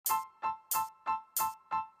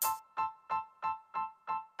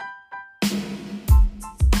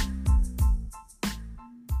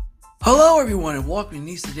Hello, everyone, and welcome to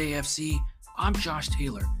Nice Today FC. I'm Josh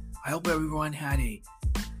Taylor. I hope everyone had a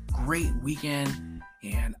great weekend,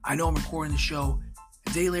 and I know I'm recording the show a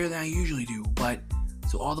day later than I usually do, but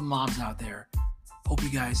to all the moms out there, hope you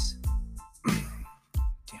guys...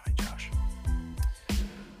 Damn it, Josh.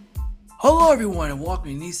 Hello, everyone, and welcome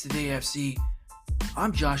to Nice Today FC.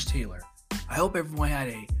 I'm Josh Taylor. I hope everyone had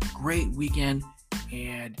a great weekend,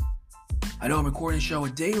 and I know I'm recording the show a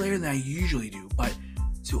day later than I usually do, but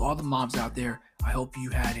to all the moms out there, I hope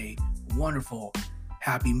you had a wonderful,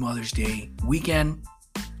 happy Mother's Day weekend.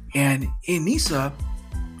 And in Nisa,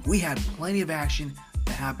 we had plenty of action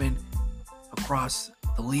that happened across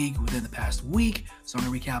the league within the past week. So I'm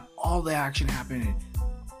going to recap all the action happened in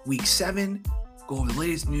week 7, go over the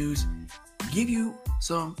latest news, give you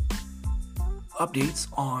some updates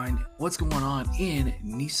on what's going on in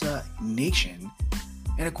Nisa Nation.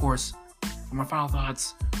 And of course, for my final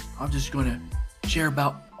thoughts, I'm just going to share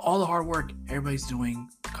about all the hard work everybody's doing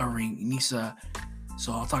covering Nisa.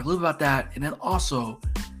 So I'll talk a little bit about that, and then also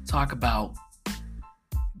talk about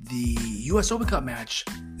the U.S. Open Cup match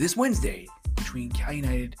this Wednesday between Cal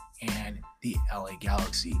United and the LA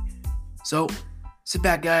Galaxy. So sit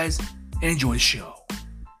back, guys, and enjoy the show.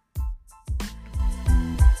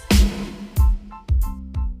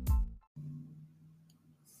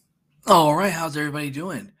 All right, how's everybody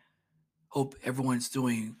doing? Hope everyone's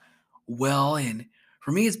doing well, and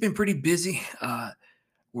for me, it's been pretty busy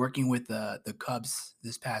working with the Cubs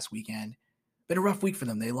this past weekend. Been a rough week for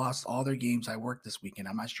them. They lost all their games I worked this weekend.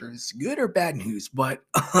 I'm not sure if it's good or bad news, but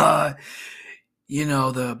it's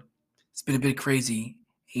been a bit crazy,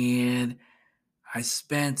 and I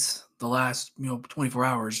spent the last 24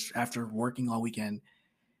 hours after working all weekend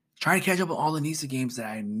trying to catch up on all the NISA games that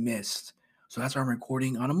I missed. So that's why I'm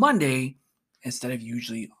recording on a Monday instead of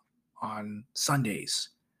usually on Sundays.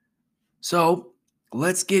 So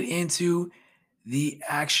let's get into the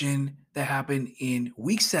action that happened in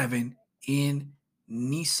week 7 in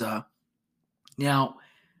Nisa. Now,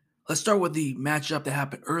 let's start with the matchup that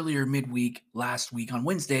happened earlier midweek last week on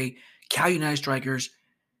Wednesday. Cal United Strikers,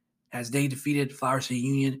 as they defeated Flower City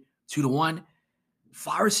Union 2-1.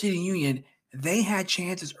 Flower City Union, they had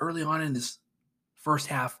chances early on in this first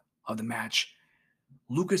half of the match.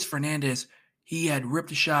 Lucas Fernandez, he had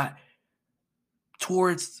ripped a shot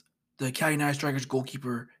towards the Cal United Strikers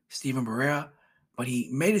goalkeeper, Steven Barrera, but he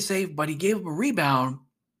made a save, but he gave up a rebound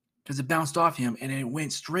because it bounced off him, and it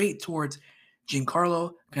went straight towards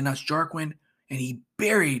Giancarlo Canas-Jarquin, and he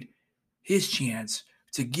buried his chance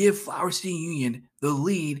to give Flower City Union the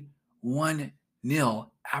lead 1-0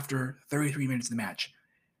 after 33 minutes of the match.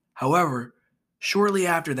 However, shortly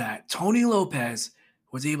after that, Tony Lopez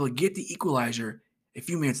was able to get the equalizer a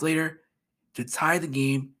few minutes later to tie the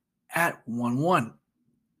game at 1-1.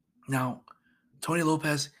 Now, Tony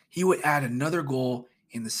Lopez, he would add another goal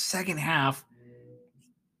in the second half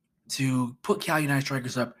to put Cal United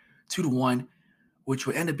Strikers up 2-1, which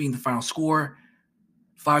would end up being the final score.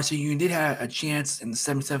 Flower City Union did have a chance in the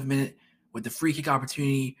 77th minute with the free kick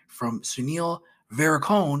opportunity from Sunil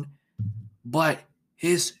Veracone, but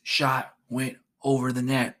his shot went over the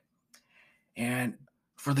net. And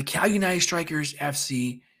for the Cal United Strikers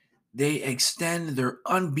FC, they extend their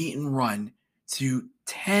unbeaten run to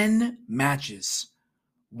 10 matches.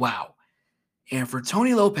 Wow. And for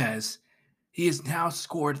Tony Lopez, he has now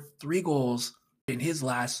scored 3 goals in his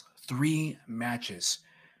last 3 matches.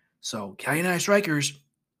 So Cal United Strikers,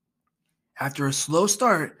 after a slow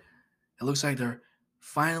start, it looks like they're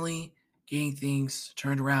finally getting things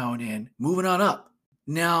turned around and moving on up.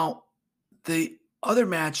 Now, the other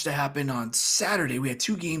match that happened on Saturday, we had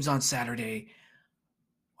 2 games on Saturday.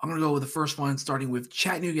 I'm going to go with the first one, starting with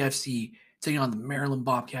Chattanooga FC taking on the Maryland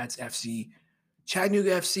Bobcats FC. Chattanooga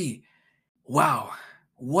FC, wow,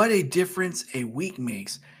 what a difference a week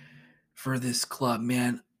makes for this club,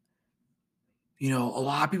 man. A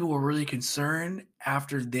lot of people were really concerned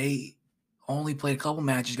after they only played a couple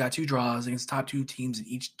matches, got 2 draws against top 2 teams in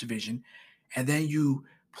each division, and then you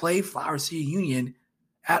play Flower City Union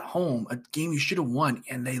at home, a game you should have won,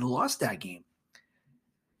 and they lost that game.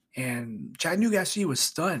 And Chattanooga FC was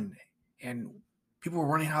stunned, and people were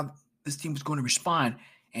wondering how this team was going to respond.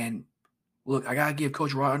 And look, I got to give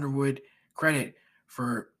Coach Rod Underwood credit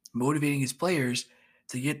for motivating his players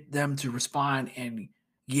to get them to respond and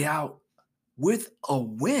get out with a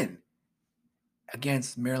win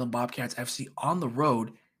against Maryland Bobcats FC on the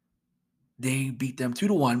road. They beat them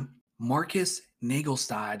 2-1. Marcus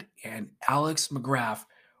Nagelstad and Alex McGrath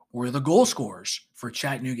were the goal scorers for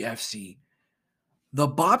Chattanooga FC. The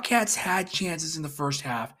Bobcats had chances in the first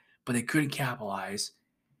half, but they couldn't capitalize.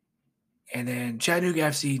 And then Chattanooga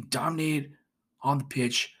FC dominated on the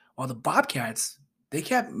pitch, while the Bobcats, they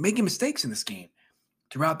kept making mistakes in this game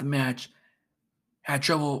throughout the match, had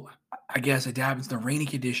trouble, I guess, adapting to the rainy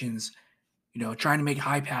conditions, trying to make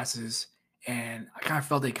high passes. And I kind of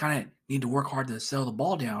felt they kind of need to work hard to settle the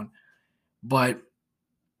ball down. But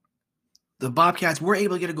the Bobcats were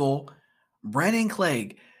able to get a goal. Brandon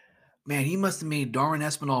Clegg, man, he must have made Darwin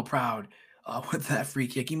Espinal proud with that free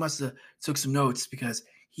kick. He must have took some notes because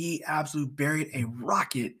he absolutely buried a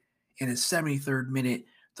rocket in his 73rd minute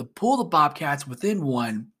to pull the Bobcats within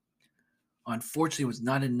one. Unfortunately, it was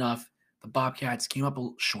not enough. The Bobcats came up a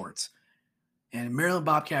little short. And Maryland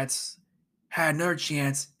Bobcats had another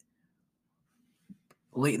chance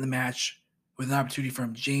late in the match with an opportunity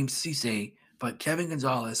from James Cisse, but Kevin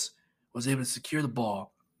Gonzalez was able to secure the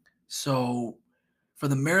ball. So for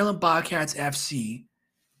the Maryland Bobcats FC,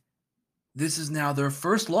 this is now their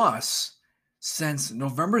first loss since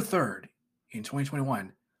November 3rd in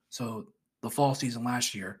 2021. So the fall season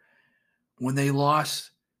last year, when they lost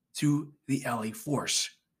to the LA Force.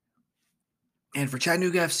 And for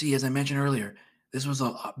Chattanooga FC, as I mentioned earlier, this was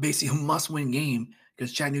basically a must-win game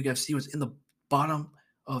because Chattanooga FC was in the bottom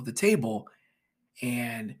of the table,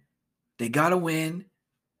 and they got a win.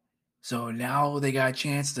 So now they got a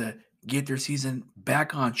chance to get their season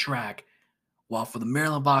back on track. While for the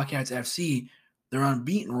Maryland Bobcats FC, their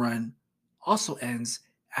unbeaten run also ends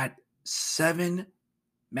at 7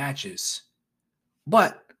 matches.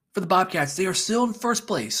 But for the Bobcats, they are still in first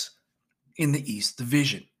place in the East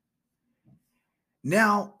Division.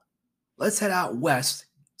 Now, let's head out west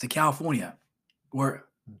to California, where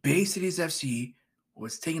Bay Cities FC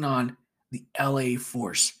was taking on the LA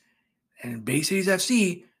Force. And Bay Cities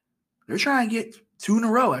FC, they're trying to get 2 in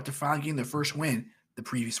a row after finally getting their first win the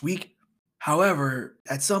previous week. However,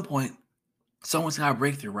 at some point, someone's got to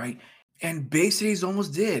break through, right? And Bay Cities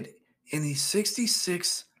almost did in the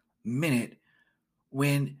 66th minute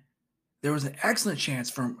when there was an excellent chance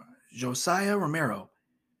from Josiah Romero.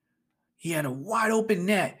 He had a wide open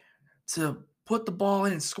net to put the ball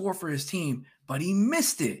in and score for his team, but he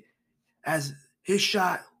missed it as his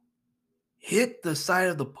shot hit the side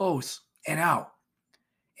of the post and out.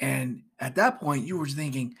 And at that point, you were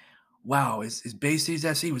thinking, wow, is Bay Cities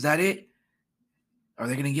FC, was that it? Are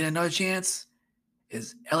they going to get another chance?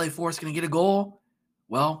 Is LA Force going to get a goal?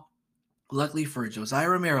 Well, luckily for Josiah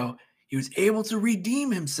Romero, he was able to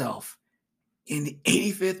redeem himself in the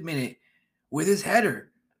 85th minute with his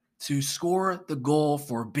header to score the goal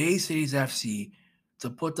for Bay Cities FC to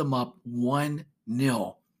put them up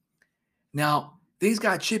 1-0. Now, things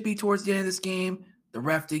got chippy towards the end of this game. The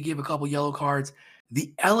ref did give a couple yellow cards.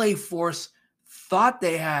 The LA Force thought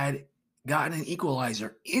they had gotten an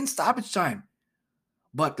equalizer in stoppage time,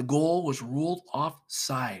 but the goal was ruled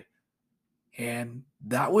offside. And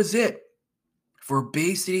that was it. For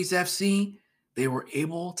Bay Cities FC, they were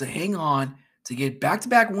able to hang on to get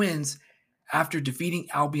back-to-back wins after defeating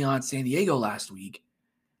Albion San Diego last week.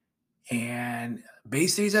 And Bay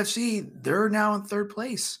Cities FC, they're now in third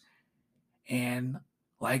place. And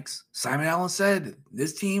like Simon Allen said,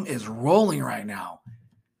 this team is rolling right now.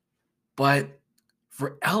 But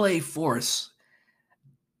for LA Force,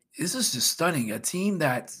 this is just stunning. A team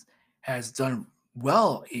that has done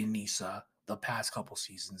well in NISA the past couple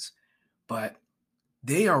seasons, but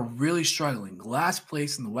they are really struggling. Last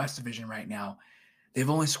place in the West Division right now. They've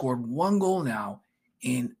only scored 1 goal now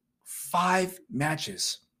in 5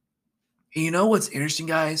 matches. And you know what's interesting,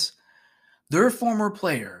 guys? Their former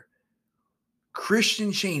player,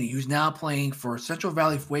 Christian Cheney, who's now playing for Central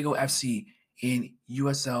Valley Fuego FC in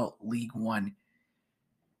USL League One.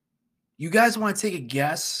 You guys want to take a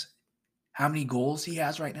guess how many goals he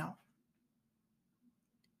has right now?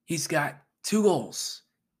 He's got 2 goals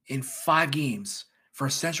in 5 games for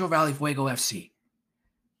Central Valley Fuego FC.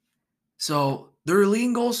 So their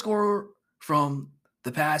leading goal scorer from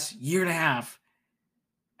the past year and a half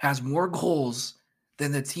has more goals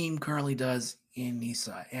than the team currently does in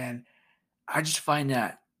NISA. And I just find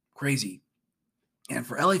that crazy. And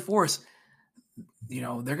for LA Force, they're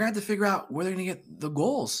going to have to figure out where they're going to get the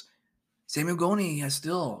goals. Samuel Goni has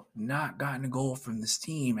still not gotten a goal from this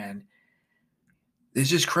team. And it's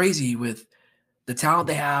just crazy with the talent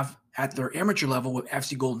they have at their amateur level with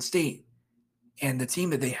FC Golden State and the team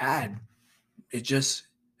that they had. It just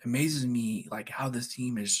amazes me like how this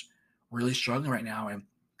team is really struggling right now. And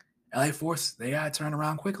LA Force, they got to turn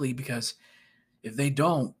around quickly because if they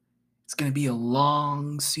don't, it's going to be a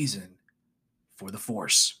long season for the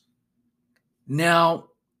Force. Now,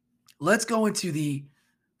 let's go into the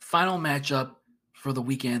final matchup for the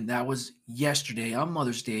weekend. That was yesterday on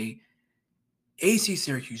Mother's Day. AC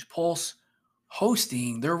Syracuse Pulse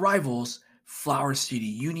hosting their rivals, Flower City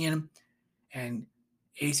Union. And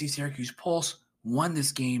AC Syracuse Pulse won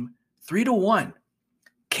this game 3-1.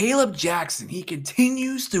 Caleb Jackson, he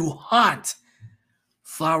continues to haunt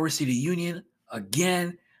Flower City Union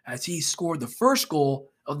again as he scored the first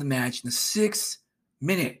goal of the match in the 6th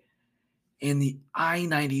minute in the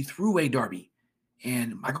I-90 Thruway Derby.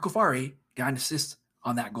 And Michael Kafari got an assist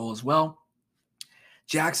on that goal as well.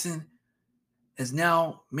 Jackson has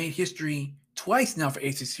now made history twice now for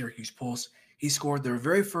AC Syracuse Pulse. He scored their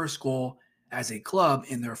very first goal as a club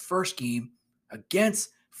in their first game against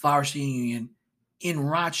Flower City Union in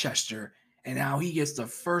Rochester. And now he gets the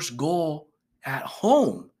first goal at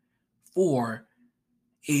home for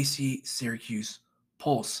AC Syracuse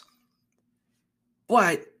Pulse.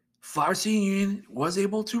 But Flower City Union was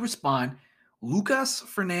able to respond. Lucas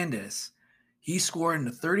Fernandez, he scored in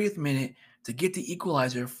the 30th minute to get the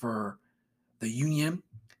equalizer for the Union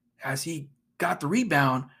as he got the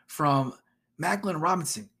rebound from Macklin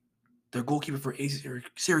Robinson, their goalkeeper for AC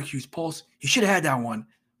Syracuse Pulse. He should have had that one,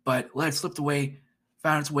 but let it slip away,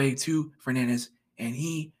 found its way to Fernandez, and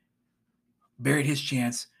he buried his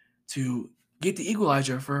chance to get the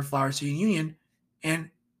equalizer for Flower City Union,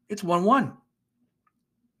 and it's 1-1.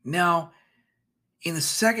 Now, in the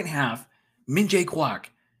second half, Min-Jae Kwok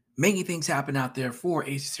making things happen out there for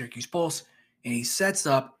AC Syracuse Pulse, and he sets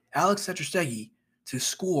up Alex Tetrastegi to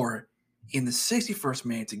score in the 61st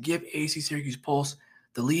minute to give AC Syracuse Pulse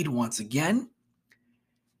the lead once again.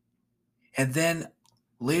 And then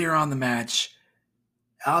later on the match,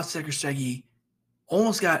 Alex Tetrastegi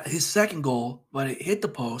almost got his second goal, but it hit the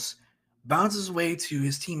post, bounces away to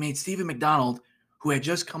his teammate Stephen McDonald, who had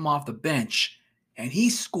just come off the bench, and he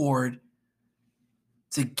scored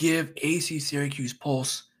to give AC Syracuse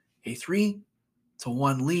Pulse a 3-1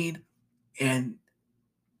 lead, and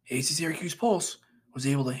AC Syracuse Pulse was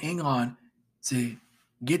able to hang on to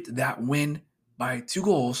get that win by 2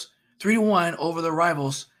 goals, 3-1 over the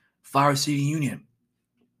rivals Flower City Union.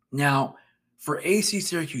 Now, for AC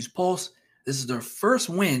Syracuse Pulse, this is their first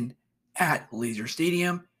win at Laser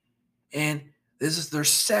Stadium, and this is their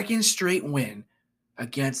second straight win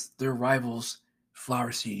against their rivals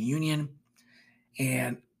Flower City Union.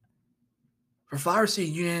 And for Flower City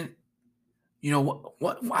Union, you know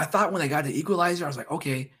what I thought when they got the equalizer, I was like,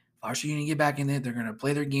 okay, Flower City Union get back in it. They're going to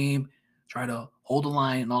play their game, try to hold the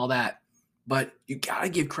line and all that. But you got to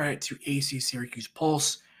give credit to AC Syracuse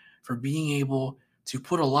Pulse for being able to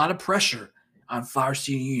put a lot of pressure on Flower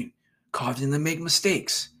City Union, causing them to make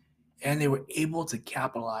mistakes. And they were able to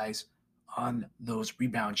capitalize on those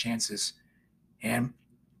rebound chances. And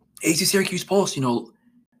AC Syracuse Pulse, we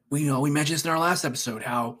mentioned this in our last episode,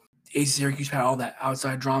 how AC Syracuse had all that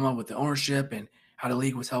outside drama with the ownership and how the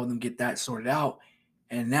league was helping them get that sorted out.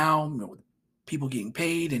 And now, with people getting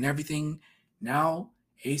paid and everything, now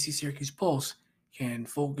AC Syracuse Pulse can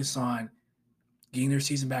focus on getting their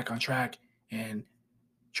season back on track and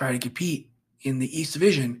try to compete in the East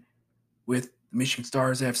Division with the Michigan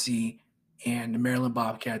Stars FC and the Maryland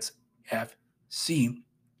Bobcats FC.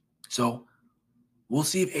 So we'll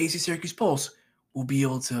see if AC Syracuse Pulse will be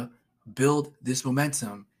able to build this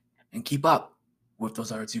momentum and keep up with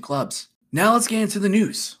those other 2 clubs. Now let's get into the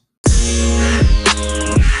news.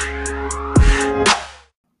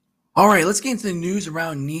 All right, let's get into the news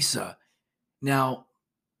around NISA. Now,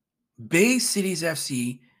 Bay Cities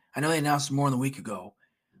FC, I know they announced more than a week ago,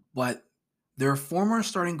 but their former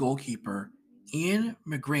starting goalkeeper, Ian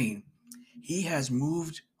McGrain, he has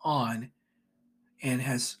moved on and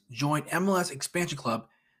has joined MLS expansion club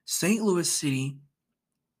St. Louis City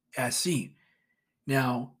SC.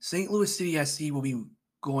 Now, St. Louis City SC will be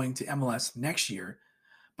going to MLS next year,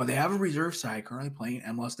 but they have a reserve side currently playing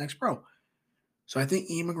MLS Next Pro. So I think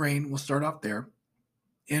Ian McGrain will start off there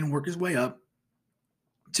and work his way up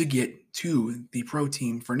to get to the pro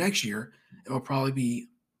team for next year. It will probably be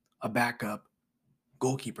a backup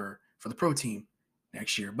goalkeeper for the pro team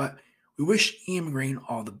next year. But we wish Ian McGrain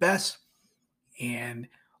all the best. And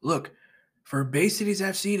look, for Bay Cities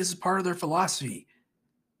FC, this is part of their philosophy.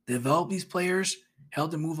 Develop these players,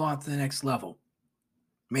 help them move on to the next level.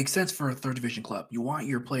 Makes sense for a third division club. You want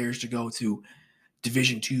your players to go to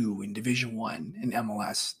Division 2 and Division 1 in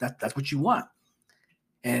MLS. That's what you want.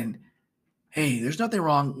 And hey, there's nothing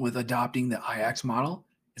wrong with adopting the Ajax model.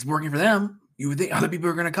 It's working for them. You would think other people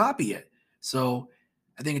are going to copy it. So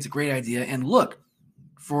I think it's a great idea. And look,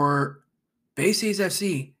 for Bay Cities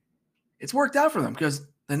FC, it's worked out for them because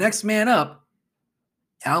the next man up,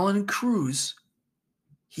 Alan Cruz,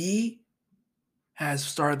 he has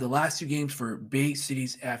started the last 2 games for Bay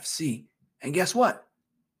Cities FC. And guess what?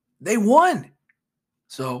 They won.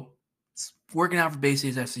 So it's working out for Bay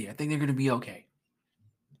Cities FC. I think they're going to be okay.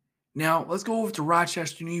 Now, let's go over to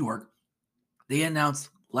Rochester, New York. They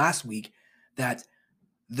announced last week that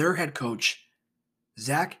their head coach,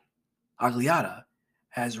 Zach Agliata,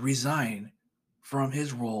 has resigned from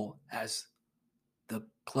his role as the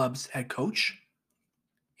club's head coach.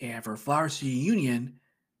 And for Flower City Union,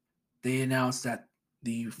 they announced that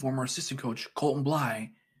the former assistant coach, Colton Bly,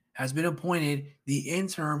 has been appointed the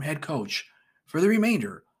interim head coach for the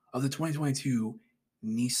remainder of the 2022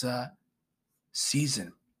 NISA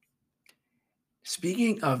season.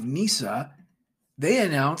 Speaking of NISA, they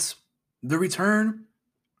announced the return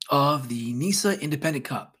of the NISA Independent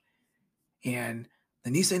Cup. And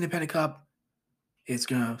the NISA Independent Cup is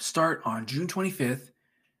going to start on June 25th.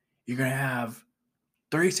 You're going to have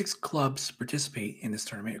 36 clubs participate in this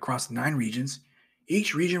tournament across 9 regions.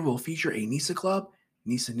 Each region will feature a NISA club,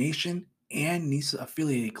 NISA Nation, and NISA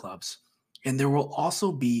affiliated clubs. And there will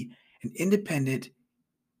also be an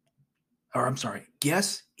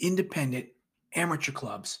guest independent amateur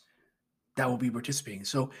clubs that will be participating.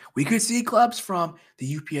 So we could see clubs from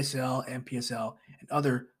the UPSL, MPSL, and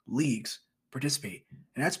other leagues participate.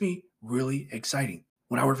 And that's me really exciting.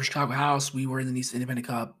 When I worked for Chicago House, we were in the NISA Independent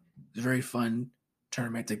Cup. It was a very fun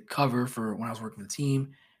tournament to cover for when I was working with the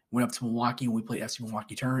team. Went up to Milwaukee and we played FC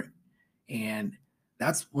Milwaukee tournament. And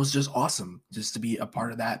that was just awesome just to be a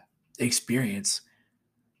part of that experience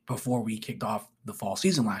before we kicked off the fall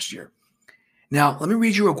season last year. Now, let me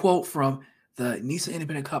read you a quote from the NISA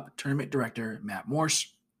Independent Cup tournament director, Matt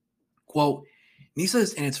Morse. Quote, NISA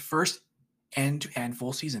is in its first end-to-end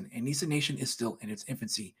full season, and NISA Nation is still in its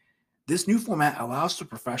infancy. This new format allows the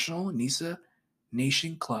professional NISA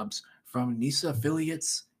Nation clubs from NISA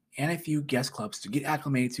affiliates and a few guest clubs to get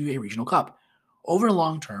acclimated to a regional cup. Over the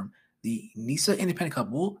long term, the NISA Independent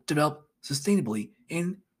Cup will develop sustainably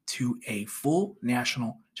into a full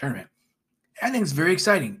national tournament. I think it's very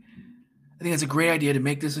exciting. I think it's a great idea to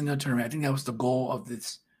make this into a tournament. I think that was the goal of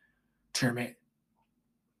this tournament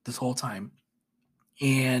this whole time.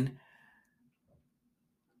 And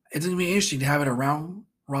it's going to be interesting to have it a round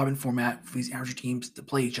robin format for these amateur teams to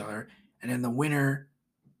play each other. And then the winner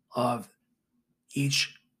of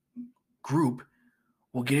each group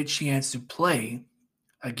will get a chance to play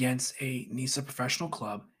against a NISA professional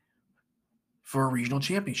club for a regional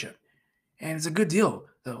championship. And it's a good deal.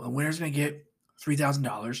 The winner's going to get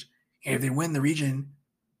 $3,000. And if they win the region,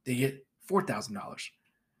 they get $4,000.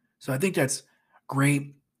 So I think that's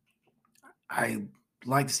great. I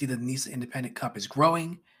like to see the NISA Independent Cup is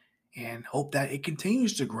growing and hope that it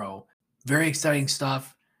continues to grow. Very exciting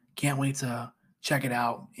stuff. Can't wait to check it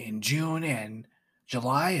out in June and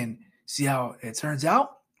July and see how it turns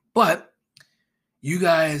out. But you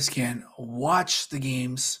guys can watch the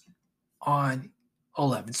games on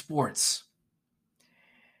 11 Sports.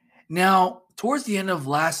 Now, towards the end of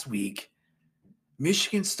last week,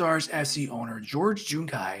 Michigan Stars FC owner George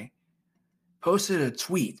Junkai posted a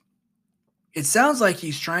tweet. It sounds like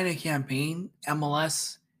he's trying to campaign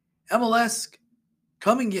MLS,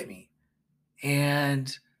 come and get me.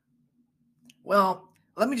 And, well,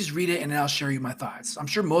 let me just read it and then I'll share you my thoughts. I'm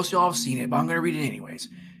sure most of y'all have seen it, but I'm going to read it anyways.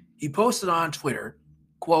 He posted on Twitter,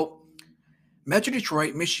 quote, Metro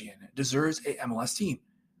Detroit, Michigan deserves a MLS team.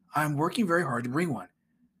 I'm working very hard to bring one.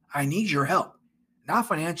 I need your help, not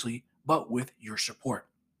financially, but with your support.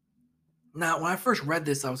 Now, when I first read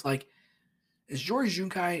this, I was like, is George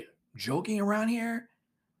Junkai joking around here?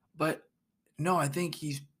 But no, I think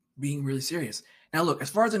he's being really serious. Now, look, as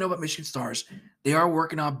far as I know about Michigan Stars, they are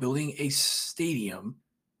working on building a stadium,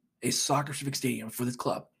 a soccer-specific stadium for this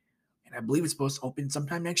club. And I believe it's supposed to open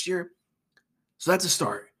sometime next year. So that's a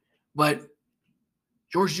start. But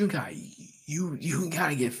George Junkai, you got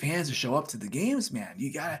to get fans to show up to the games, man.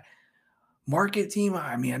 You got to market team.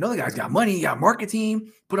 I mean, I know the guy's got money. You got market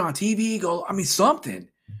team, put on TV, something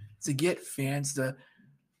to get fans to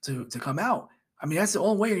come out. I mean, that's the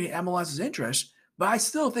only way to get MLS's interest, but I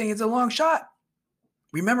still think it's a long shot.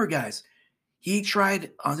 Remember, guys, he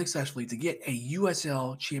tried unsuccessfully to get a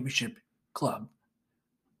USL championship club,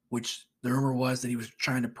 which the rumor was that he was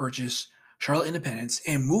trying to purchase Charlotte Independence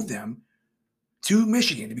and move them to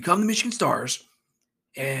Michigan to become the Michigan Stars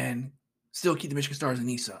and still keep the Michigan Stars in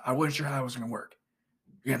NISA. I wasn't sure how it was going to work.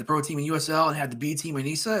 You had the pro team in USL and had the B team in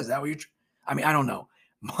NISA. Is that what you're? I mean, I don't know,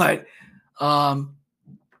 but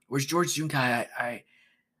whereas George Junkai,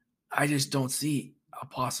 I just don't see a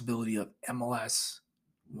possibility of MLS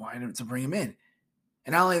wanting to bring him in.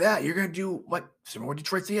 And not only that, you're going to do what similar with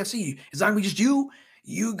Detroit CFC. It's not going to be just you.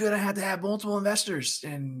 You're going to have multiple investors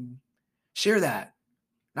and share that.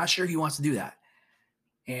 Not sure he wants to do that.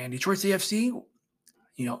 And Detroit CFC,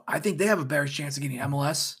 I think they have a better chance of getting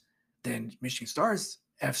MLS than Michigan Stars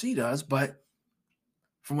FC does. But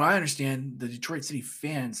from what I understand, the Detroit City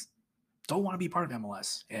fans don't want to be part of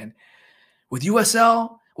MLS. And with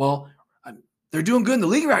USL, well, they're doing good in the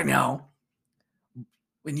league right now.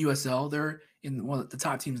 In USL, they're in one of the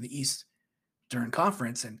top teams in the East during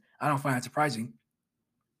conference, and I don't find that surprising.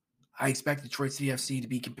 I expect Detroit City FC to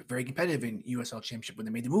be very competitive in USL Championship when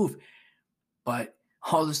they made the move. But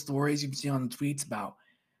all the stories you can see on the tweets about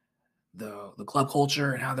the club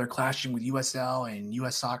culture and how they're clashing with USL and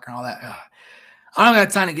US soccer and all that, I don't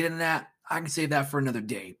got time to get into that. I can save that for another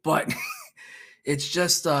day. But it's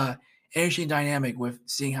just an interesting dynamic with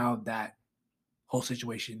seeing how that whole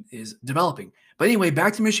situation is developing. But anyway,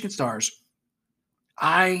 back to Michigan Stars.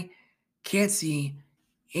 I can't see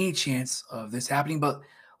any chance of this happening, but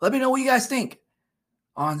let me know what you guys think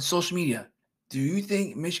on social media. Do you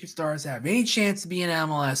think Michigan Stars have any chance to be in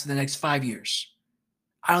MLS in the next 5 years?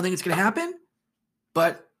 I don't think it's going to happen,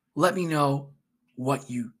 but let me know what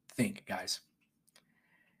you think, guys.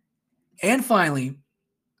 And finally,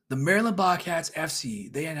 the Maryland Bobcats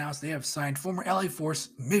FC, they announced they have signed former LA Force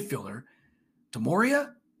midfielder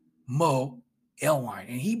Demoria Mo Elwine,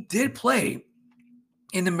 and he did play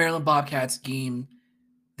in the Maryland Bobcats game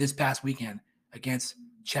this past weekend against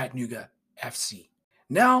Chattanooga FC.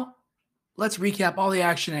 Now, let's recap all the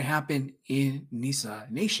action that happened in Nisa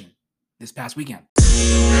Nation this past weekend.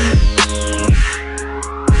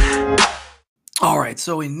 All right,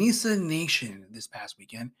 so in Nisa Nation this past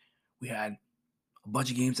weekend, we had a bunch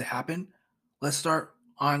of games that happened. Let's start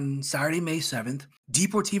on Saturday, May 7th.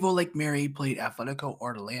 Deportivo Lake Mary played Atletico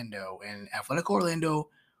Orlando, and Atletico Orlando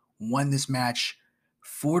won this match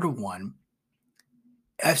 4-1.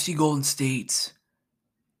 FC Golden State,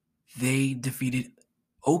 they defeated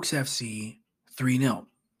Oaks FC 3-0.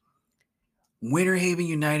 Winter Haven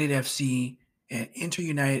United FC and Inter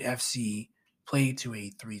United FC played to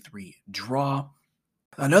a 3-3 draw.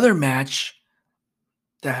 Another match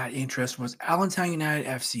that had interest was Allentown United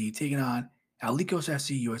FC taking on Alicos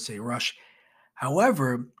FC USA Rush.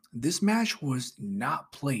 However, this match was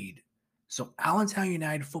not played. So Allentown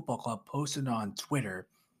United Football Club posted on Twitter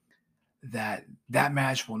that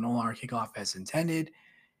match will no longer kick off as intended.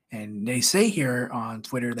 And they say here on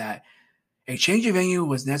Twitter that a change of venue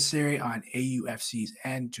was necessary on AUFC's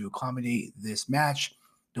end to accommodate this match.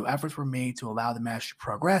 No efforts were made to allow the match to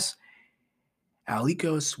progress.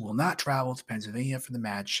 Alicos will not travel to Pennsylvania for the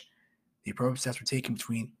match. The appropriate steps were taken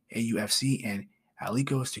between AUFC and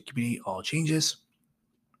Alicos to communicate all changes.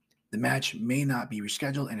 The match may not be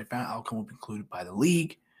rescheduled, and the final outcome will be included by the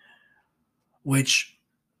league, which,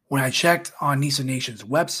 when I checked on Nisa Nation's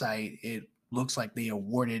website, it looks like they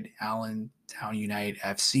awarded Allentown United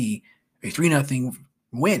FC a 3-0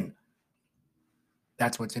 win.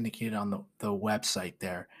 That's what's indicated on the website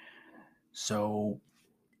there. So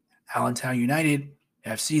Allentown United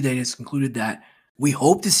FC, they just concluded that we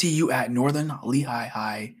hope to see you at Northern Lehigh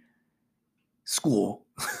High School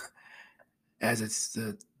as it's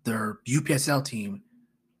their UPSL team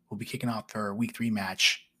will be kicking off their week 3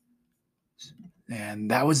 match.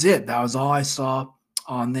 And that was it. That was all I saw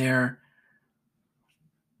on there.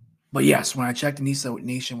 But yes, when I checked the Nisa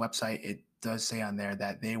Nation website, it does say on there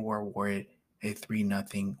that they were awarded a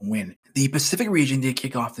 3-0 win. The Pacific region did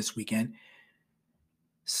kick off this weekend.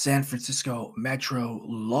 San Francisco Metro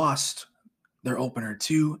lost their opener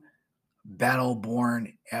to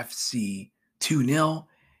Battleborn FC 2-0.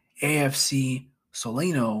 AFC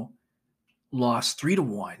Solano lost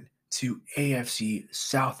 3-1 to AFC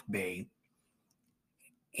South Bay.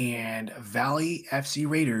 And Valley FC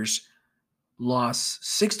Raiders lost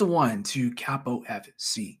 6-1 to Capo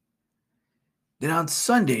FC. Then on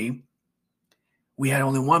Sunday, we had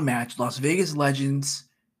only one match, Las Vegas Legends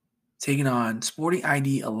taking on Sporting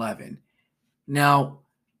ID 11. Now,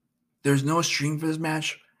 there's no stream for this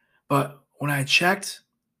match, but when I checked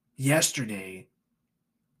yesterday,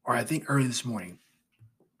 or I think early this morning,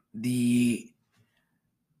 the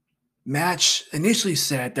match initially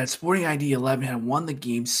said that Sporting ID 11 had won the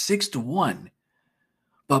game 6-1.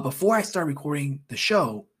 But before I started recording the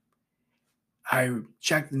show, I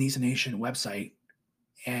checked the Nisa Nation website,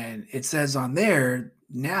 and it says on there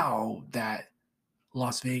now that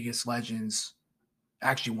Las Vegas Legends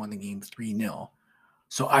actually won the game 3-0.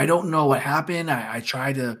 So I don't know what happened. I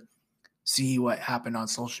tried to see what happened on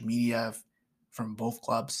social media from both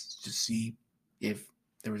clubs to see if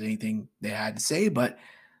there was anything they had to say, but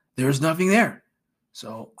there was nothing there.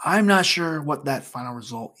 So I'm not sure what that final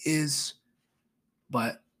result is,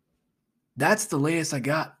 but that's the latest I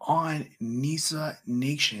got on Nisa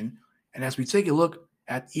Nation. And as we take a look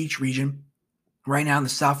at each region, right now in the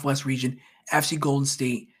Southwest region, FC Golden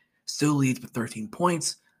State still leads with 13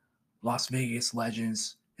 points. Las Vegas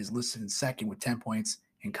Legends is listed in second with 10 points,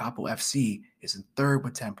 and Capo FC is in third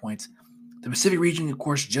with 10 points. The Pacific region, of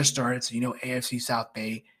course, just started, so AFC South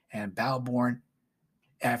Bay and Balborn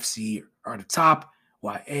FC are at the top,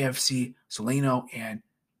 while AFC Solano and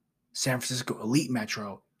San Francisco Elite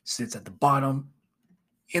Metro sits at the bottom.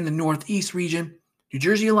 In the Northeast region, New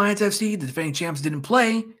Jersey Alliance FC, the defending champs, didn't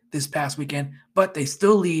play this past weekend, but they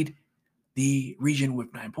still lead the region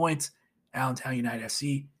with 9 points. Allentown United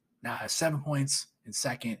FC now has 7 points in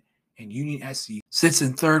second, and Union SC sits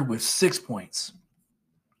in third with 6 points.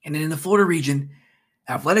 And then in the Florida region,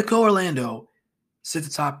 Atletico Orlando sits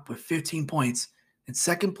atop with 15 points. In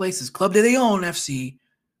second place is Club de Leon FC,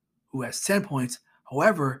 who has 10 points.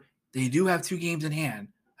 However, they do have 2 games in hand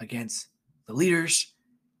against the leaders.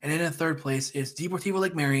 And then in third place is Deportivo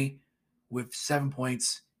Lake Mary with 7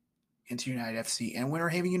 points. Into United FC and Winter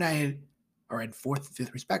Haven United are in 4th and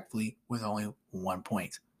 5th respectively with only 1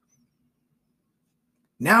 point.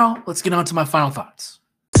 Now, let's get on to my final thoughts.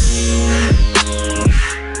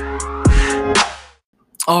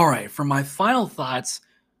 All right, for my final thoughts,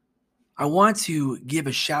 I want to give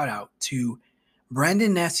a shout out to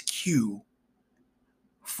Brendan SQ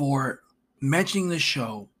for mentioning the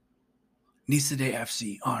show Nice Today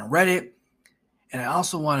FC on Reddit. And I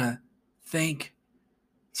also want to thank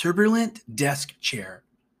Turbulent Desk Chair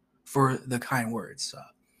for the kind words.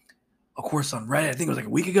 Of course, on Reddit, I think it was like a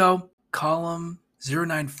week ago, Column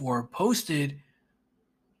 094 posted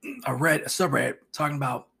a subreddit talking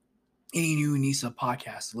about any new NISA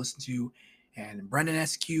podcast to listen to, and Brendan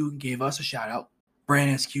SQ gave us a shout out.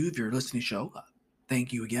 Brandon SQ, if you're listening to the show,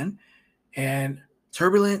 thank you again. And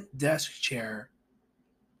Turbulent Desk Chair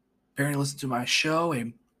apparently listened to my show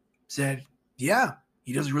and said, yeah,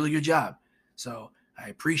 he does a really good job. So I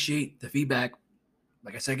appreciate the feedback.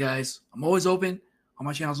 Like I said, guys, I'm always open. All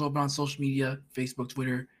my channels are open on social media, Facebook,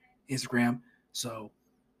 Twitter, Instagram. So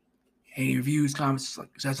any reviews, comments,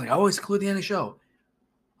 I always include the end of the show.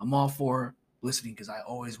 I'm all for listening because I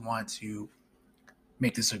always want to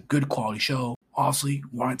make this a good quality show. Obviously,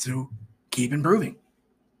 want to keep improving.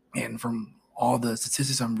 And from all the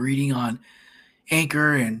statistics I'm reading on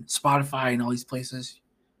Anchor and Spotify and all these places,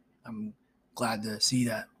 I'm glad to see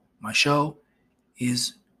that my show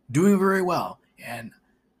is doing very well, and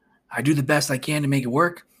I do the best I can to make it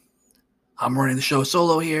work. I'm running the show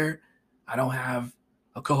solo here. I don't have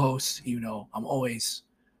a co-host, even though I'm always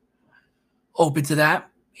open to that,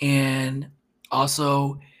 and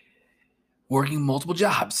also working multiple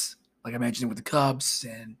jobs, like I mentioned with the Cubs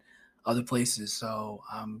and other places. So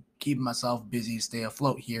I'm keeping myself busy to stay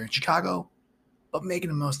afloat here in Chicago, but making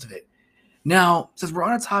the most of it. Now, since we're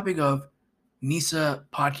on a topic of NISA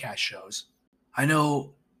podcast shows, I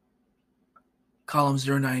know Column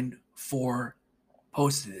 094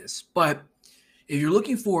 posted this, but if you're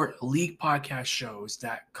looking for league podcast shows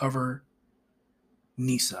that cover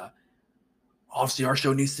NISA, obviously our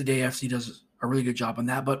show Nice Today FC does a really good job on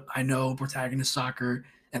that, but I know Protagonist Soccer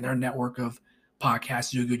and their network of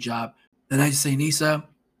podcasts do a good job. Then I just say NISA,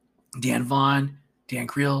 Dan Vaughn, Dan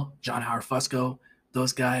Creel, John Howard Fusco,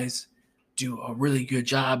 those guys do a really good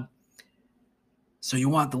job. So you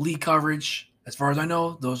want the league coverage. As far as I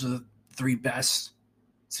know, those are the 3 best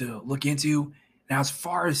to look into. Now, as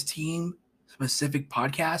far as team-specific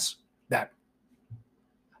podcasts, that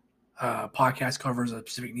podcast covers a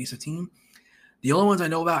specific NISA team, the only ones I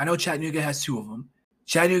know about, I know Chattanooga has 2 of them.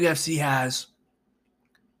 Chattanooga FC has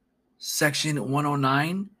Section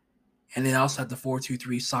 109, and they also have the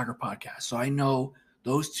 423 Soccer Podcast. So I know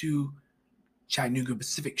those 2 Chattanooga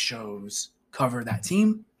Pacific shows cover that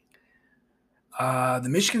team. The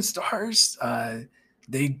Michigan Stars,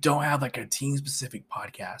 they don't have like a team-specific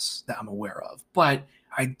podcast that I'm aware of. But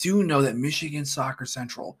I do know that Michigan Soccer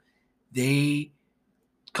Central, they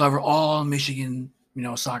cover all Michigan,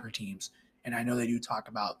 soccer teams. And I know they do talk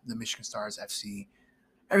about the Michigan Stars FC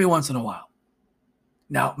every once in a while.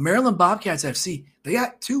 Now, Maryland Bobcats FC, they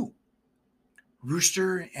got 2.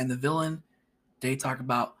 Rooster and the Villain, they talk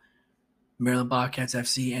about Maryland Bobcats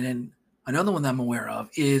FC. And then another one that I'm aware of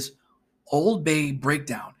is Old Bay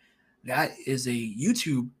Breakdown. That is a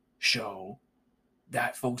YouTube show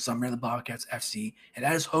that focuses on Maryland Bobcats FC, and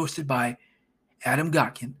that is hosted by Adam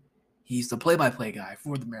Gotkin. He's the play-by-play guy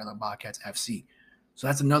for the Maryland Bobcats FC. So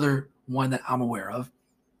that's another one that I'm aware of.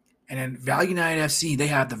 And then Valley United FC, they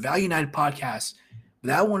have the Valley United podcast, but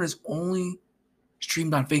that one is only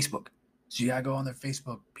streamed on Facebook. So you got to go on their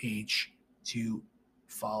Facebook page to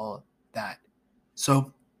follow that.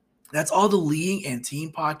 So that's all the league and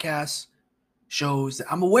team podcasts shows that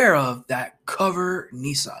I'm aware of that cover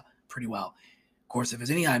NISA pretty well. Of course, if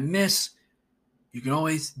there's any I miss, you can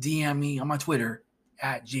always DM me on my Twitter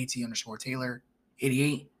at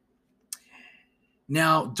JT_Taylor88.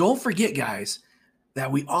 Now, don't forget, guys,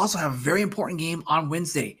 that we also have a very important game on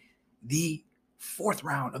Wednesday, the 4th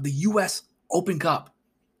round of the U.S. Open Cup.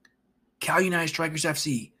 Cal United Strikers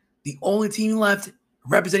FC, the only team left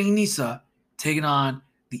representing NISA, taking on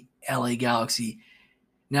the LA Galaxy.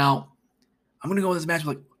 Now, I'm going to go in this match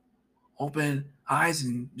with open eyes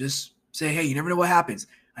and just say, hey, you never know what happens.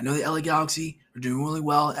 I know the LA Galaxy are doing really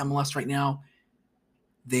well at MLS right now.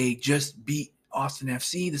 They just beat Austin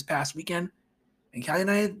FC this past weekend. And Cal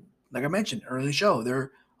United, like I mentioned earlier in the show,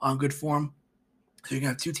 they're on good form. So you're going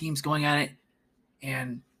to have two teams going at it.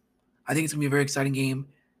 And I think it's going to be a very exciting game.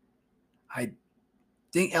 I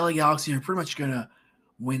think LA Galaxy are pretty much going to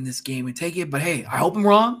win this game and take it. But hey, I hope I'm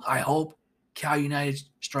wrong. I hope Cal United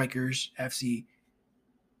Strikers FC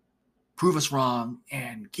prove us wrong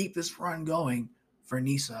and keep this run going for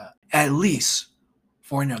NISA at least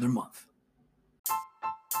for another month.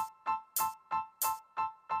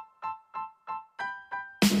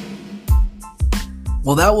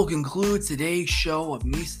 Well, that will conclude today's show of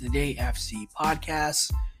NISA Today FC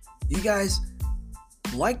podcast. You guys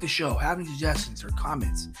like the show, have any suggestions or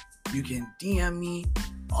comments, you can DM me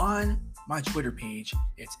on my Twitter page.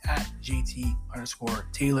 It's at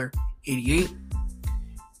JT_Taylor88.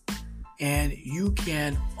 And you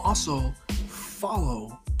can also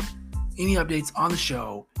follow any updates on the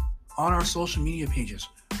show on our social media pages.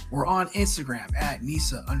 We're on Instagram at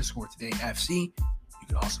NISA_TodayFC. You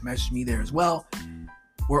can also message me there as well.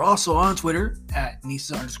 We're also on Twitter at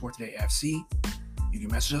NISA_TodayFC. You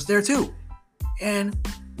can message us there too. And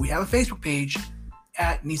we have a Facebook page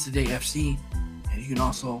at NISA Today FC. And you can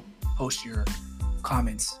also post your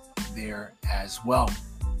comments there as well.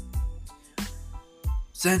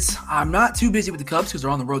 Since I'm not too busy with the Cubs because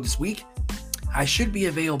they're on the road this week, I should be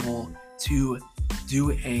available to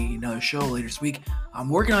do another show later this week. I'm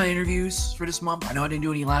working on interviews for this month. I know I didn't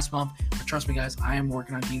do any last month, but trust me, guys, I am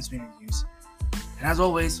working on getting some interviews. And as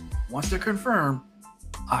always, once they're confirmed,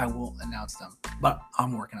 I will announce them. But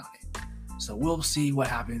I'm working on it. So we'll see what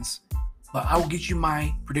happens. But I will get you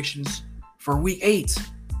my predictions for week 8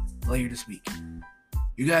 later this week.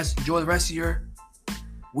 You guys enjoy the rest of your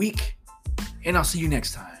week, and I'll see you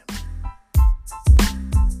next time.